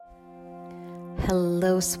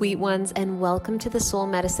Hello, sweet ones, and welcome to the Soul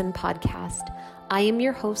Medicine Podcast. I am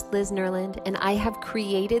your host, Liz Nerland, and I have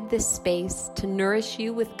created this space to nourish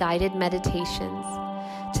you with guided meditations,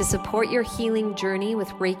 to support your healing journey with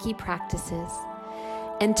Reiki practices,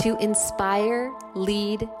 and to inspire,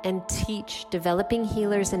 lead, and teach developing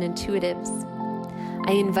healers and intuitives.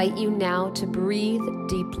 I invite you now to breathe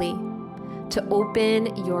deeply, to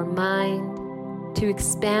open your mind, to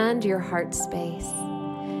expand your heart space,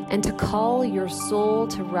 and to call your soul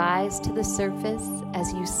to rise to the surface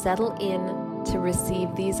as you settle in to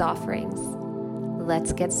receive these offerings.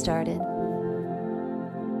 Let's get started.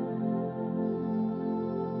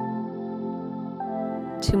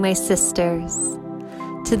 To my sisters,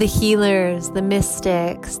 to the healers, the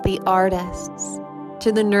mystics, the artists,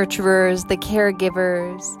 to the nurturers, the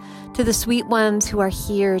caregivers, to the sweet ones who are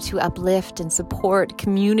here to uplift and support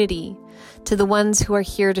community, to the ones who are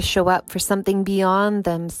here to show up for something beyond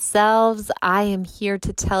themselves, I am here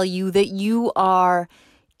to tell you that you are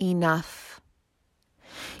enough.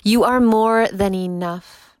 You are more than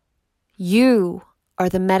enough. You are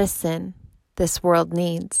the medicine this world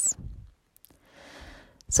needs.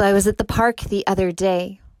 So I was at the park the other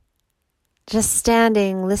day, just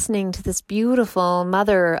standing, listening to this beautiful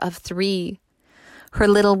mother of 3, her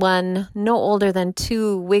little one, no older than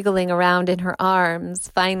 2, wiggling around in her arms,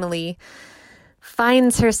 finally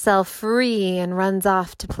finds herself free and runs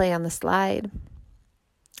off to play on the slide.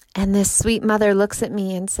 And this sweet mother looks at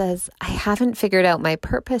me and says, I haven't figured out my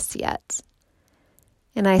purpose yet.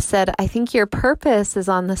 And I said, I think your purpose is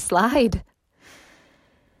on the slide.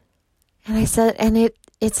 And I said, and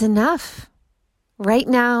it's enough. Right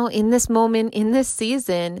now, in this moment, in this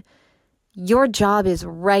season, your job is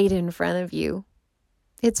right in front of you.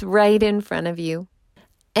 It's right in front of you.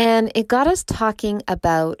 And it got us talking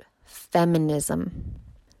about feminism.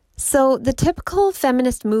 So the typical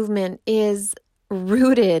feminist movement is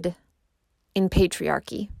rooted in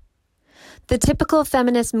patriarchy. The typical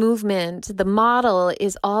feminist movement, the model,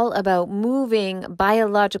 is all about moving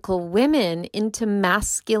biological women into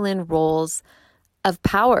masculine roles of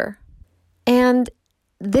power. And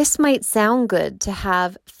this might sound good to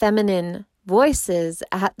have feminine voices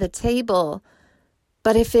at the table,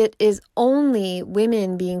 but if it is only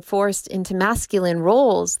women being forced into masculine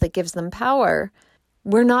roles that gives them power,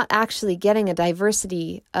 we're not actually getting a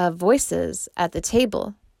diversity of voices at the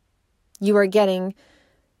table. You are getting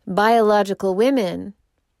biological women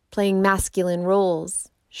playing masculine roles,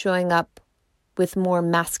 showing up with more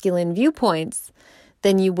masculine viewpoints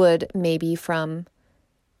than you would maybe from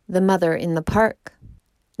the mother in the park.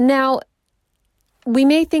 Now, we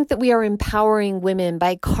may think that we are empowering women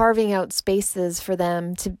by carving out spaces for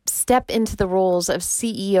them to step into the roles of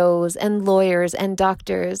CEOs and lawyers and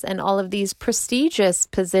doctors and all of these prestigious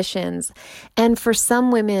positions. And for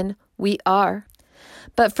some women, we are.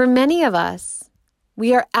 But for many of us,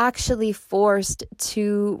 we are actually forced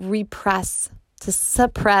to repress, to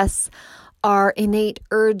suppress our innate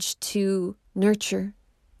urge to nurture,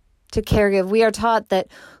 to caregive. We are taught that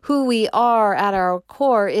who we are at our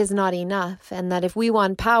core is not enough, and that if we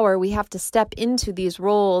want power, we have to step into these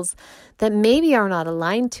roles that maybe are not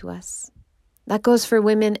aligned to us. That goes for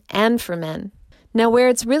women and for men. Now, where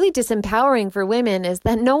it's really disempowering for women is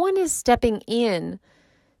that no one is stepping in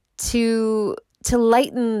to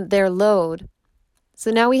lighten their load.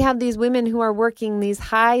 So now we have these women who are working these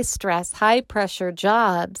high stress, high pressure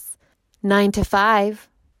jobs, 9 to 5,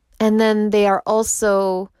 and then they are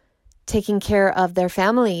also taking care of their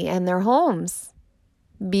family and their homes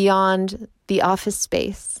beyond the office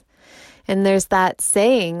space. And there's that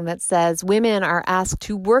saying that says women are asked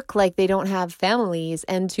to work like they don't have families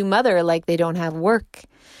and to mother like they don't have work.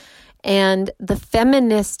 And the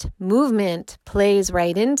feminist movement plays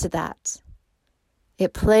right into that.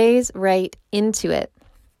 It plays right into it.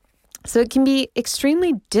 So it can be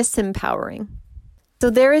extremely disempowering. So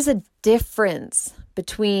there is a difference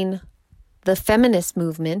between the feminist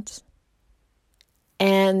movement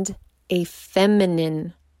and a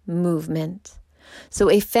feminine movement. So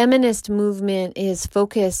a feminist movement is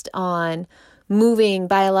focused on moving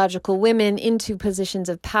biological women into positions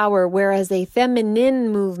of power, whereas a feminine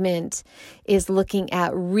movement is looking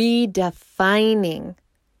at redefining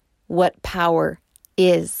what power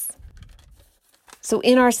is. So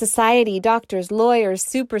in our society, doctors, lawyers,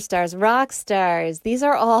 superstars, rock stars, these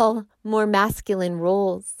are all more masculine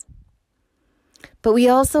roles. But we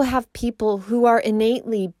also have people who are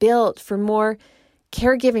innately built for more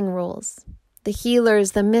caregiving roles, the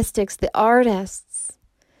healers, the mystics, the artists.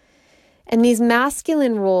 And these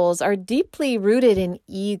masculine roles are deeply rooted in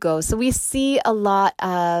ego. So we see a lot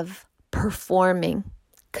of performing,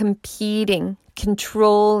 competing,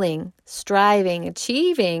 controlling, striving,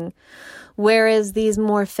 achieving, whereas these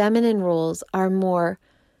more feminine roles are more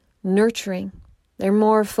nurturing. They're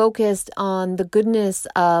more focused on the goodness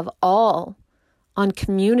of all, on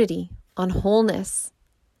community, on wholeness.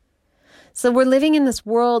 So we're living in this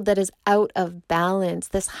world that is out of balance,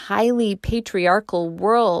 this highly patriarchal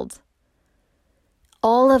world.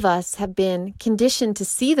 All of us have been conditioned to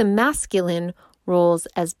see the masculine roles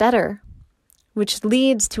as better, which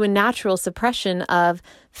leads to a natural suppression of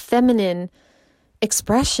feminine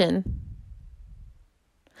expression.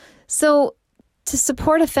 So to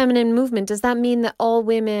support a feminine movement, does that mean that all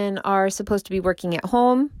women are supposed to be working at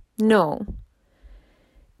home? No.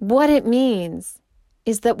 What it means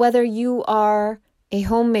is that whether you are a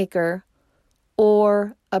homemaker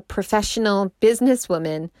or a professional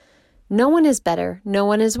businesswoman, no one is better, no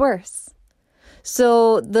one is worse.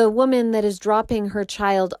 So the woman that is dropping her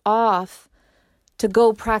child off to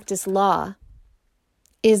go practice law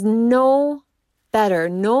is no better,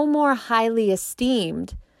 no more highly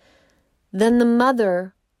esteemed than the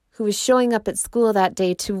mother who is showing up at school that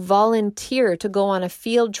day to volunteer to go on a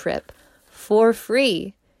field trip for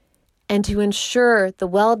free and to ensure the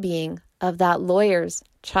well-being of that lawyer's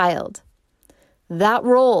child. That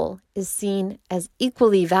role is seen as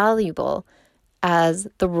equally valuable as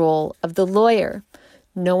the role of the lawyer.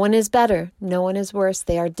 No one is better, no one is worse.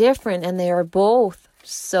 They are different and they are both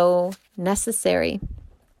so necessary.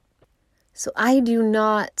 So I do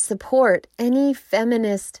not support any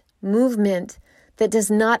feminist movement that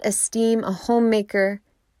does not esteem a homemaker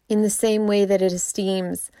in the same way that it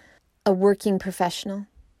esteems a working professional.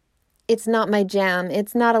 It's not my jam.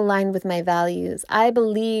 It's not aligned with my values. I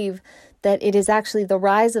believe that it is actually the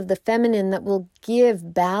rise of the feminine that will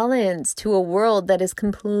give balance to a world that is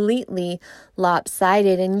completely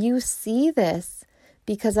lopsided. And you see this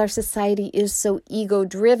because our society is so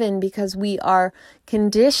ego-driven, because we are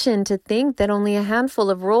conditioned to think that only a handful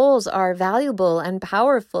of roles are valuable and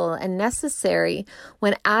powerful and necessary,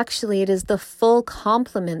 when actually it is the full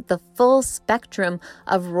complement, the full spectrum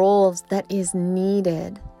of roles that is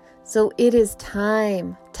needed. So it is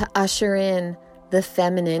time to usher in the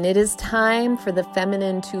feminine. It is time for the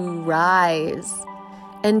feminine to rise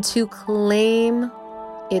and to claim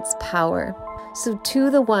its power. So to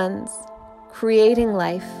the ones creating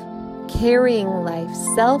life, carrying life,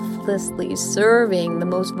 selflessly serving the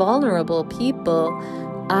most vulnerable people,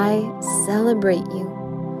 I celebrate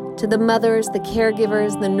you. To the mothers, the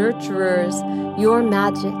caregivers, the nurturers, your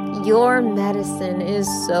magic, your medicine is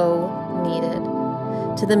so needed.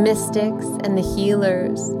 To the mystics and the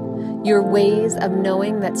healers, your ways of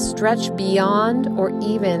knowing that stretch beyond or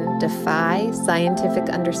even defy scientific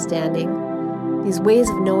understanding. These ways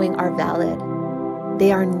of knowing are valid.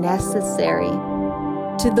 They are necessary.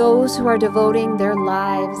 To those who are devoting their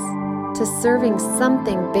lives to serving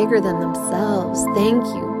something bigger than themselves, thank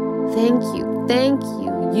you, thank you, thank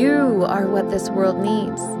you. You are what this world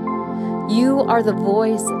needs. You are the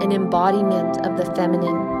voice and embodiment of the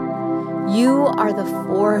feminine. You are the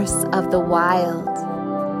force of the wild.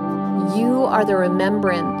 You are the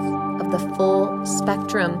remembrance of the full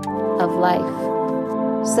spectrum of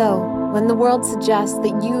life. So, when the world suggests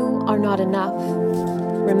that you are not enough,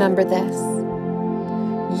 remember this.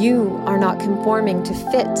 You are not conforming to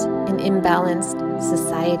fit an imbalanced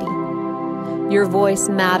society. Your voice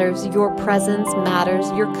matters, your presence matters,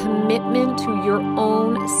 your commitment to your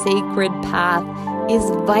own sacred path is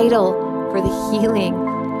vital for the healing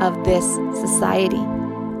of this society.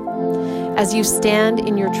 As you stand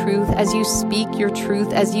in your truth, as you speak your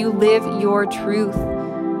truth, as you live your truth,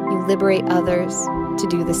 you liberate others to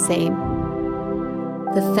do the same.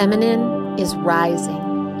 The feminine is rising.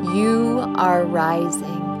 You are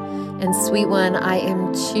rising. And sweet one, I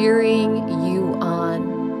am cheering you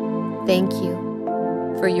on. Thank you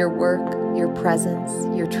for your work, your presence,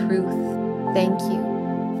 your truth. Thank you.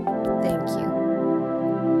 Thank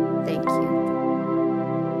you. Thank you.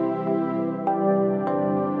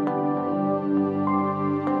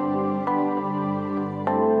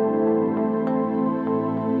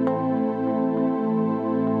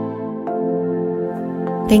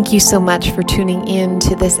 Thank you so much for tuning in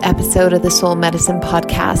to this episode of the Soul Medicine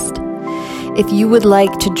Podcast. If you would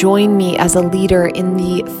like to join me as a leader in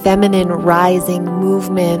the feminine rising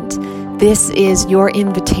movement, this is your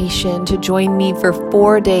invitation to join me for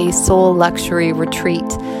 4-day soul luxury retreat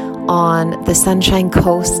on the Sunshine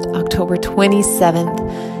Coast, October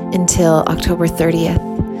 27th until October 30th.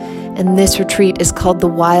 And this retreat is called the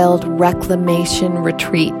Wild Reclamation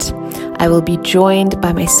Retreat. I will be joined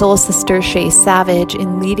by my soul sister, Shay Savage,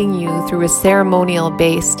 in leading you through a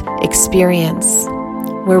ceremonial-based experience.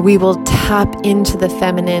 where we will tap into the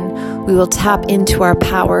feminine, we will tap into our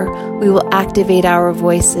power, we will activate our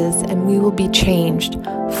voices, and we will be changed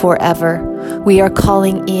forever. We are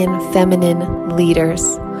calling in feminine leaders.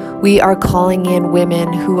 We are calling in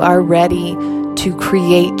women who are ready to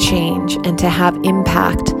create change and to have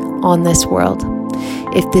impact on this world.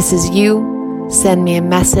 If this is you, send me a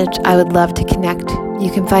message. I would love to connect.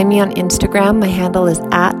 You can find me on Instagram. My handle is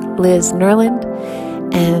 @LizNerland,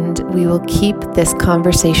 and we will keep this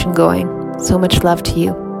conversation going. So much love to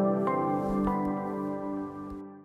you.